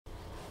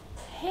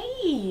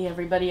Hey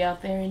everybody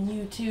out there in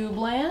YouTube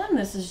land,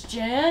 this is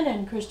Jen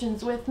and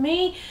Christian's with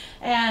me,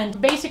 and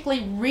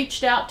basically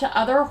reached out to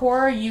other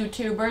horror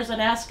YouTubers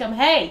and asked them,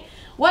 hey,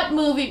 what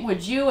movie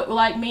would you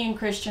like me and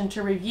Christian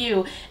to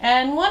review?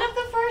 And one of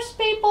the first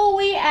people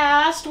we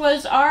asked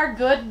was our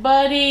good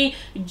buddy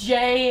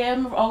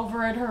JM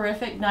over at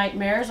Horrific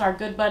Nightmares, our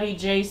good buddy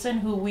Jason,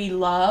 who we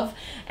love.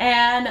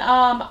 And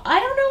I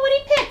don't know what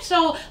he picked,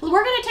 so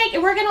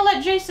we're gonna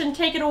let Jason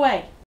take it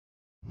away.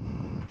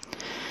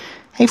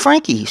 Hey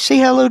Frankie, say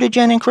hello to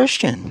Jen and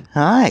Christian.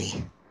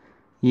 Hi.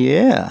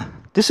 Yeah,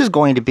 this is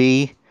going to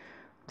be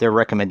their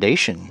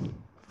recommendation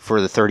for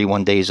the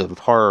 31 Days of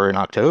Horror in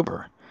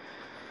October.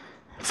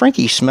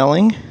 Frankie's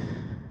smelling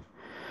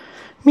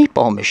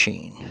Meatball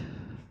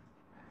Machine.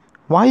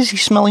 Why is he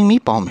smelling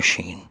Meatball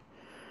Machine?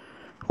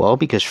 Well,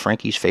 because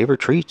Frankie's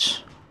favorite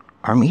treats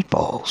are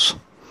meatballs.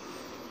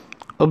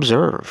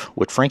 Observe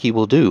what Frankie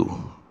will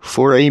do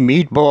for a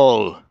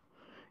meatball.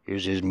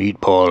 Here's his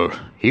meatball.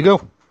 Here you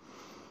go.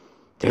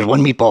 There's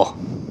one meatball.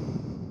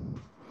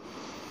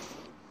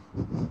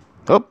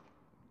 Oh,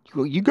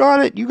 you got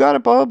it. You got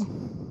it, bub.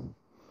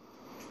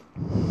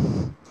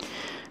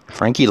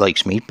 Frankie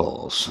likes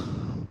meatballs.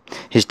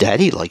 His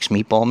daddy likes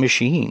Meatball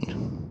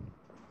Machine.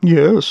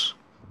 Yes.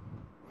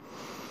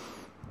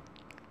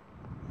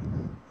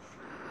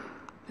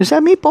 Is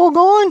that meatball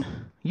gone?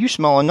 You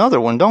smell another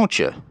one, don't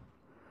you?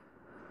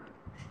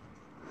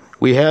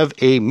 We have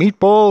a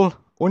meatball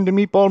on the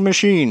Meatball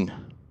Machine.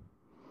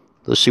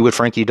 Let's see what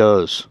Frankie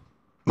does.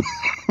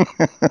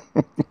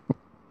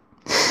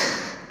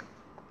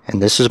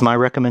 And this is my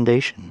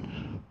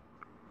recommendation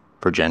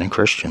for Jen and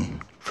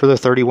Christian for the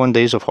 31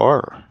 Days of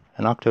Horror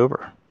in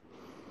October.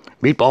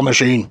 Meatball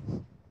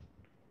Machine.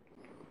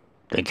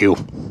 Thank you.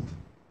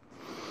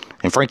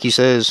 And Frankie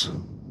says,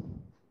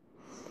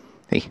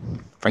 hey,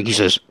 Frankie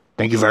says,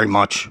 thank you very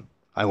much.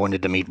 I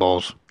wanted the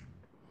meatballs.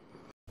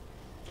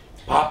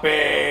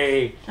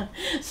 Poppy!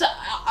 So,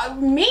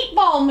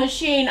 Meatball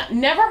Machine,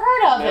 never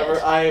heard of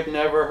it. I have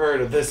never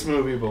heard of this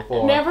movie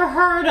before. Never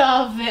heard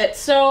of it.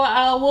 So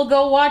we'll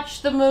go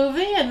watch the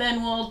movie and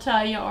then we'll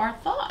tell you our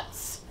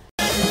thoughts.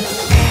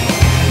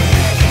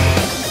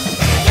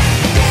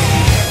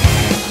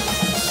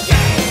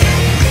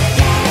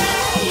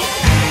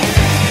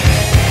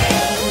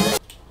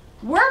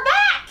 We're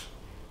back!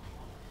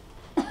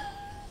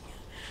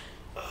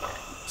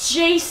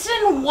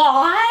 Jason,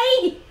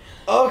 why?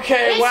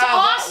 Okay, it's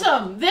wow.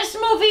 Awesome. This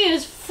movie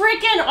is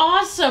freaking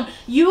awesome.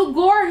 You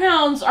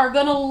gorehounds are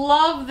gonna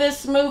love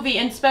this movie,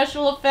 and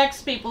special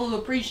effects people who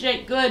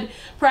appreciate good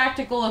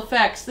practical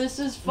effects. This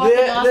is fucking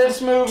awesome.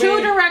 This movie,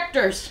 2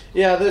 directors.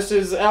 Yeah, this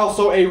is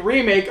also a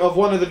remake of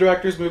one of the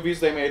directors' movies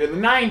they made in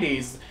the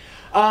 90s.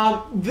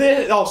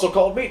 This also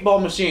called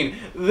Meatball Machine.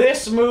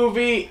 This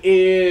movie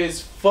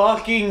is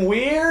fucking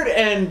weird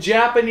and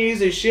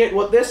Japanese as shit.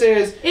 What this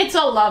is... It's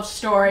a love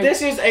story.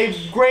 This is a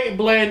great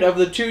blend of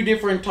the 2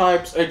 different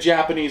types of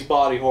Japanese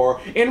body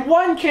horror. In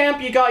one camp,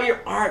 you got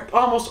your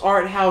almost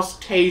art house,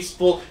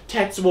 tasteful,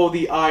 Tetsuo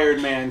the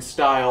Iron Man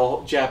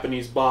style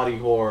Japanese body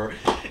horror.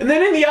 And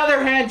then in the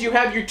other hand, you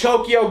have your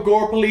Tokyo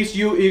Gore Police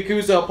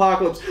Yakuza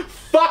Apocalypse.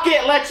 Fuck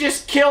it, let's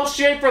just kill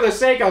shit for the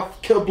sake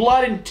of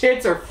blood and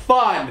tits are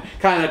fun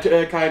kind of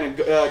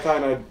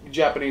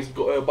Japanese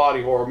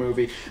body horror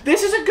movie.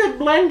 This is a good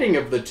blending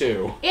of the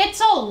 2.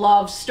 It's a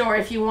love story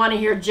if you want to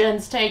hear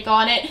Jen's take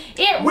on it.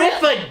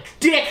 With a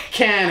dick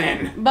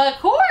cannon. But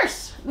of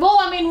course. Well,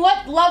 I mean,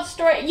 what love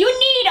story? You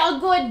need a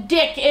good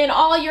dick in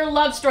all your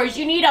love stories.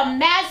 You need a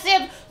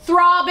massive,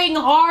 throbbing,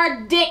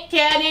 hard dick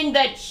cannon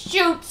that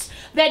shoots,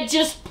 that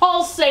just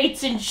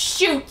pulsates and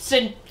shoots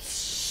and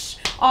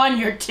on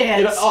your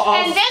tits.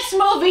 And this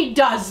movie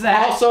does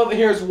that. Also,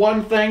 here's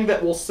one thing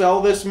that will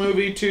sell this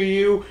movie to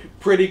you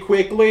pretty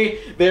quickly.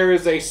 There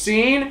is a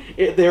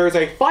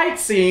fight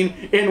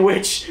scene in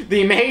which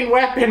the main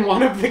weapon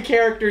one of the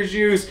characters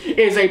use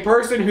is a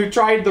person who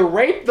tried to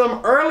rape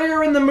them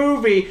earlier in the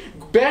movie,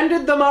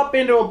 bended them up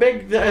into a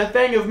big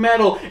thing of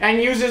metal,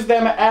 and uses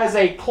them as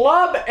a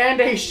club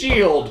and a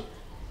shield.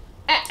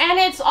 And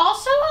it's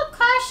also a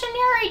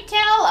cautionary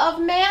tale of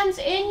man's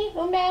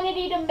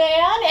inhumanity to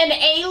man and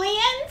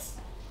aliens.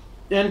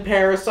 And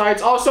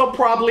parasites. Also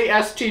probably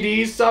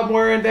STDs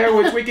somewhere in there,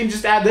 which we can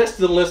just add this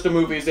to the list of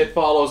movies it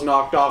follows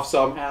knocked off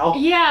somehow.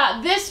 Yeah,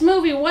 this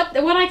movie, what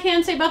I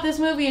can say about this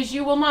movie is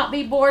you will not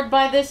be bored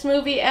by this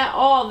movie at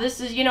all. This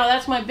is, you know,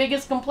 that's my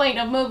biggest complaint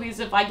of movies.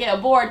 If I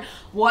get bored,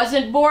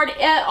 wasn't bored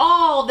at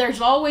all.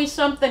 There's always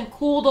something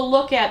cool to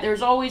look at.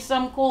 There's always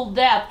some cool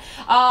death.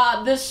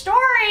 The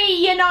story,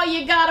 you know,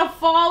 you gotta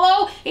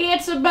follow.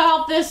 It's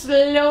about this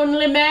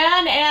lonely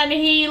man, and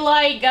he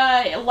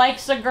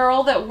likes a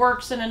girl that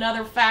works in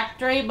another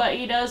factory, but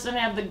he doesn't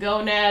have the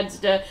gonads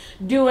to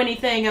do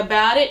anything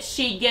about it.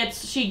 She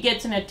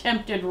gets an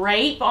attempted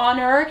rape on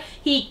her.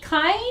 He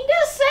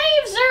kinda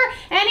saves her,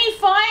 and he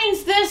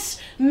finds this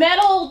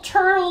metal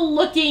turtle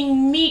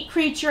looking meat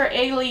creature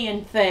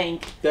alien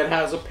thing. That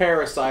has a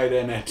parasite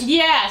in it.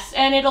 Yes,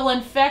 and it'll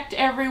infect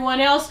everyone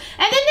else.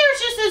 And then there's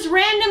just this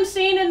random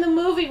scene in the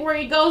movie where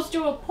he goes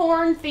to a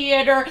porn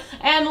theater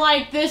and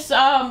like this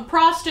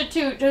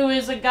prostitute who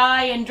is a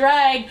guy in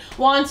drag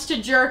wants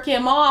to jerk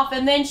him off,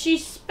 and then she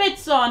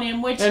spits on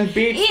him, which and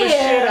beats the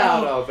shit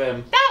out of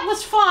him. That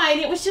was fine.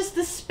 It was just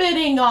the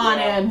spitting on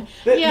him.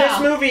 This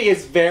movie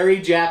is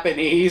very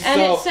Japanese, and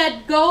it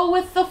said go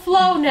with the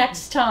flow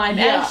next time,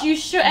 as you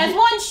should, as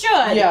one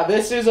should. Yeah,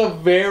 this is a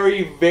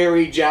very,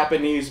 very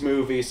Japanese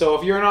movie. So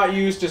if you're not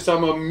used to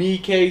some of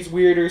Miike's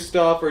weirder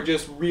stuff or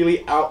just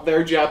really out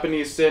there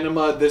Japanese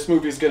cinema, this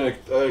movie is gonna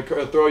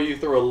throw you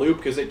through a loop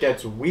because it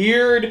gets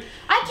weird.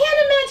 I can't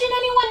imagine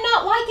anyone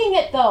not liking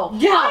it though.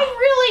 Yeah, I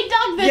really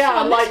dug this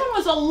one. This one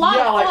was a lot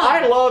of fun.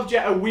 I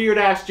love weird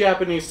ass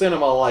Japanese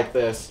cinema like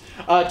this.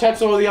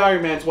 Tetsuo the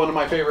Iron Man is one of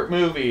my favorite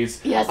movies.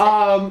 Yes.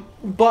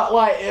 But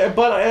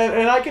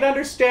I can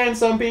understand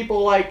some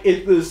people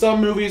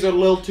some movies are a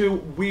little too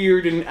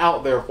weird and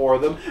out there for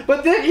them.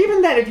 But then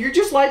even then, if you're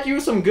just like you,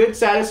 some good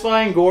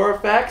satisfying gore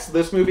effects,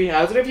 this movie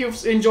has it. If you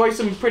enjoy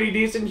some pretty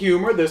decent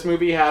humor, this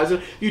movie has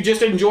it. If you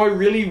just enjoy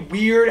really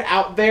weird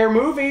out there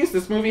movies,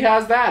 this movie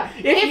has that.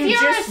 If you're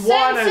just a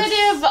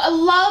sensitive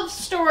love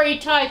story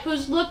type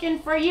who's looking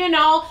for, you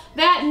know,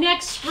 that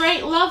next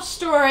great love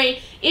story,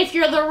 if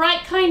you're the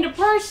right kind of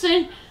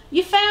person,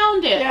 you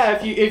found it.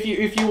 Yeah,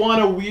 if you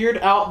want a weird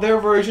out there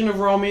version of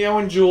Romeo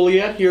and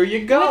Juliet, here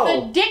you go.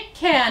 With a dick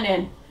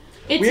cannon.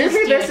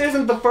 Weirdly, this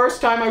isn't the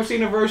first time I've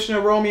seen a version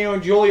of Romeo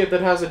and Juliet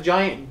that has a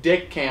giant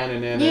dick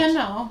cannon in it. You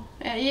know.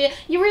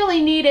 You really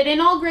need it.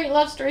 In all great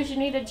love stories, you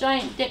need a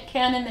giant dick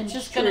cannon that's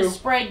just going to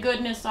spray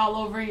goodness all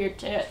over your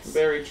tits.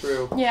 Very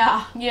true.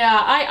 Yeah.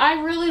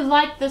 I really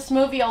liked this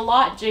movie a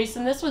lot,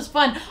 Jason. This was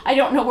fun. I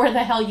don't know where the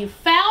hell you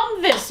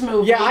found this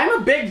movie. Yeah,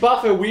 I'm a big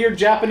buff of weird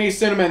Japanese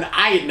cinema, and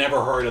I had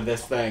never heard of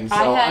this thing, so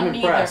I'm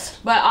impressed.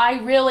 Either. But I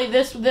really,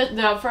 this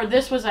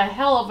was a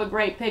hell of a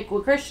great pick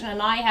with Christian,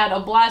 and I had a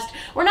blast.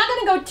 We're not going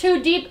to go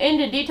too deep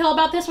into detail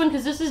about this one,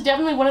 because this is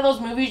definitely one of those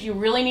movies you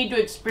really need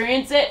to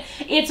experience it.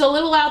 It's a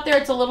little out there.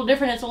 It's a little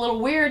different, it's a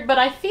little weird, but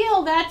I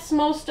feel that's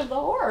most of the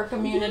horror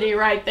community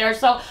right there.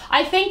 So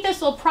I think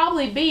this will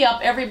probably be up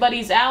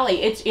everybody's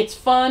alley. It's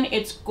fun,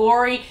 it's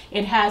gory,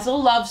 it has a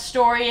love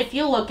story if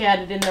you look at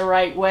it in the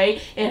right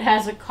way. It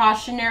has a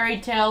cautionary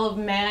tale of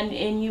man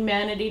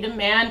inhumanity to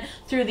man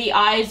through the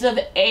eyes of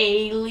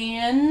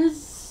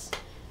aliens.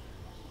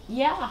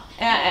 Yeah,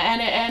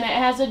 and it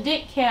has a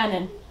dick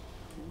cannon.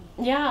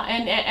 Yeah,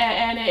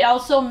 and it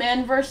also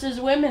men versus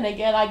women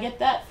again. I get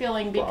that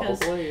feeling because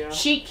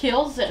she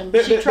kills him.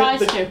 She tries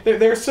to.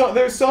 There's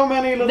so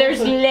many little. There's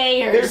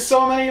layers. There's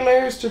so many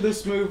layers to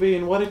this movie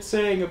and what it's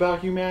saying about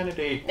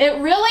humanity. It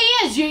really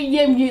is.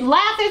 You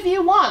laugh if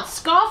you want,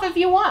 scoff if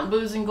you want,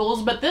 Booze and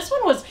Ghouls, but this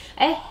one was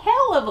a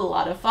hell of a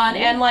lot of fun.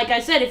 And like I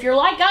said, if you're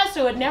like us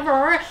who had never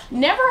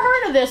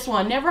heard of this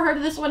one, never heard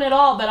of this one at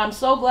all, but I'm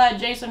so glad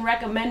Jason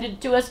recommended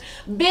it to us.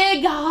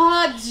 Big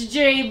hugs,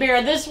 J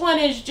Bear. This one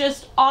is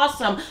just awesome.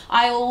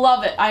 I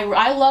love it.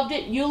 I loved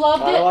it. You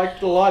loved it. I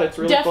liked it a lot. It's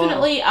really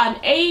definitely an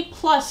A+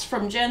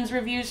 from Jen's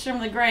Reviews from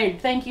the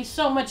Grave. Thank you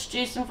so much,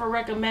 Jason, for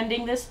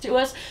recommending this to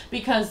us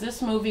because this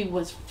movie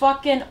was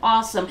fucking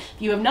awesome. If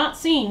you have not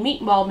seen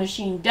Meatball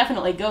Machine,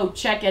 definitely go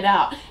check it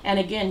out. And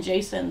again,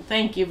 Jason,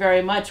 thank you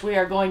very much. We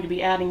are going to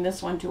be adding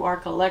this one to our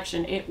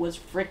collection. It was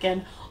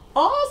freaking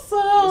awesome.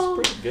 It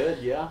was pretty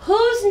good, yeah.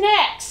 Who's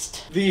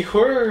next? The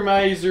Horror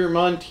Miser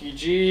Monty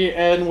G,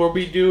 and we'll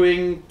be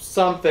doing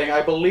something.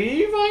 I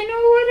believe I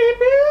know what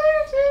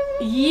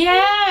it is.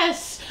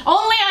 Yes!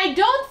 Only I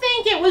don't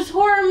think it was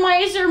Horror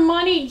Miser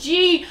Monty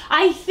G.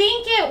 I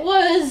think it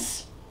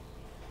was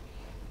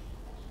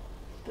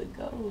the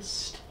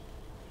ghost.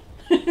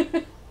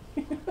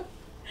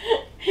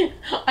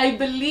 I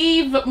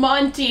believe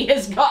Monty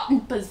has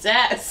gotten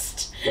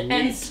possessed.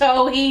 And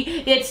so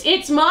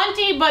it's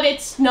Monty, but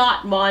it's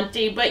not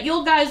Monty. But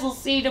you guys will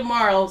see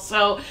tomorrow.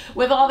 So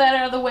with all that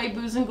out of the way,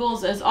 Booze and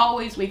Ghouls, as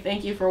always, we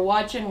thank you for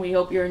watching. We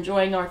hope you're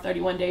enjoying our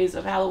 31 days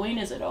of Halloween.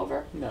 Is it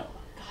over? No.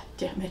 God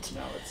damn it.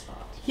 No, it's not.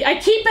 I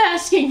keep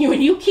asking you,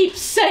 and you keep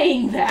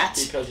saying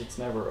that. Because it's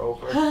never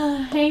over.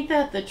 Ain't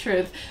that the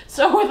truth?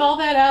 So with all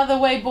that out of the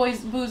way, boys,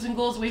 Booze and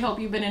Ghouls, we hope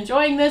you've been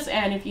enjoying this.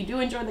 And if you do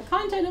enjoy the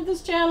content of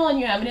this channel and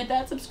you haven't hit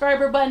that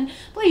subscriber button,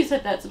 please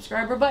hit that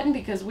subscriber button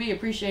because we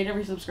appreciate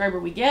every subscriber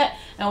we get.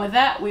 And with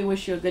that, we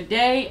wish you a good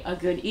day, a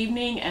good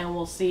evening, and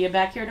we'll see you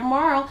back here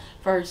tomorrow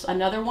for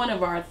another one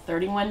of our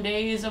 31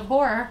 days of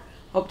horror.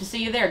 Hope to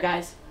see you there,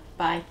 guys.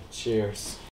 Bye. Cheers.